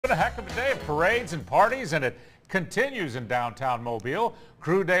been a heck of a day of parades and parties, and it continues in downtown Mobile.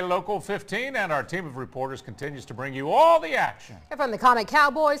 Crew Day Local 15 and our team of reporters continues to bring you all the action. And from the Comic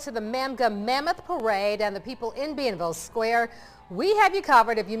Cowboys to the Mamga Mammoth Parade and the people in Bienville Square, we have you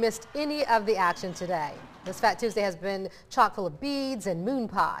covered if you missed any of the action today. This Fat Tuesday has been chock full of beads and moon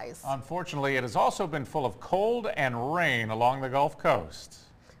pies. Unfortunately, it has also been full of cold and rain along the Gulf Coast.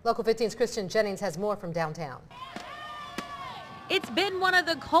 Local 15's Christian Jennings has more from downtown. It's been one of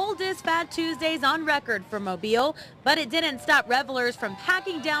the coldest Fat Tuesdays on record for Mobile, but it didn't stop revelers from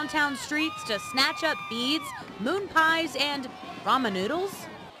packing downtown streets to snatch up beads, moon pies, and ramen noodles.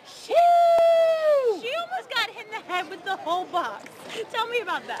 She almost got hit in the head with the whole box. Tell me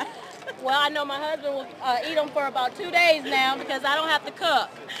about that. Well, I know my husband will eat them for about 2 days now because I don't have to cook.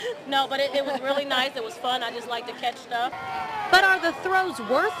 No, but it was really nice. It was fun. I just like to catch stuff. But are the throws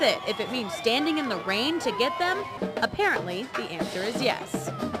worth it if it means standing in the rain to get them? Apparently, the answer is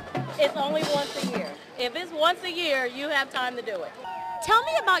yes. It's only once a year. If it's once a year, you have time to do it. Tell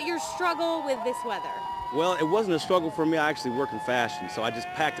me about your struggle with this weather. Well, it wasn't a struggle for me. I actually work in fashion, so I just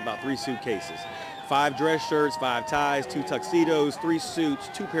packed about 3 suitcases. 5 dress shirts, 5 ties, 2 tuxedos, 3 suits,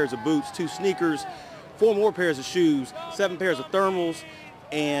 2 pairs of boots, 2 sneakers, 4 more pairs of shoes, 7 pairs of thermals,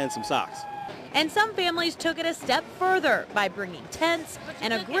 and some socks. And some families took it a step further by bringing tents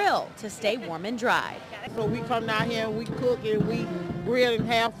and a grill to stay warm and dry. So we come down here and we cook and we grill and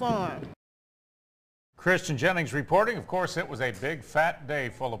have fun. Christian Jennings reporting. Of course, it was a big fat day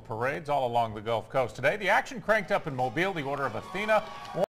full of parades all along the Gulf Coast today. The action cranked up in Mobile. The Order of Athena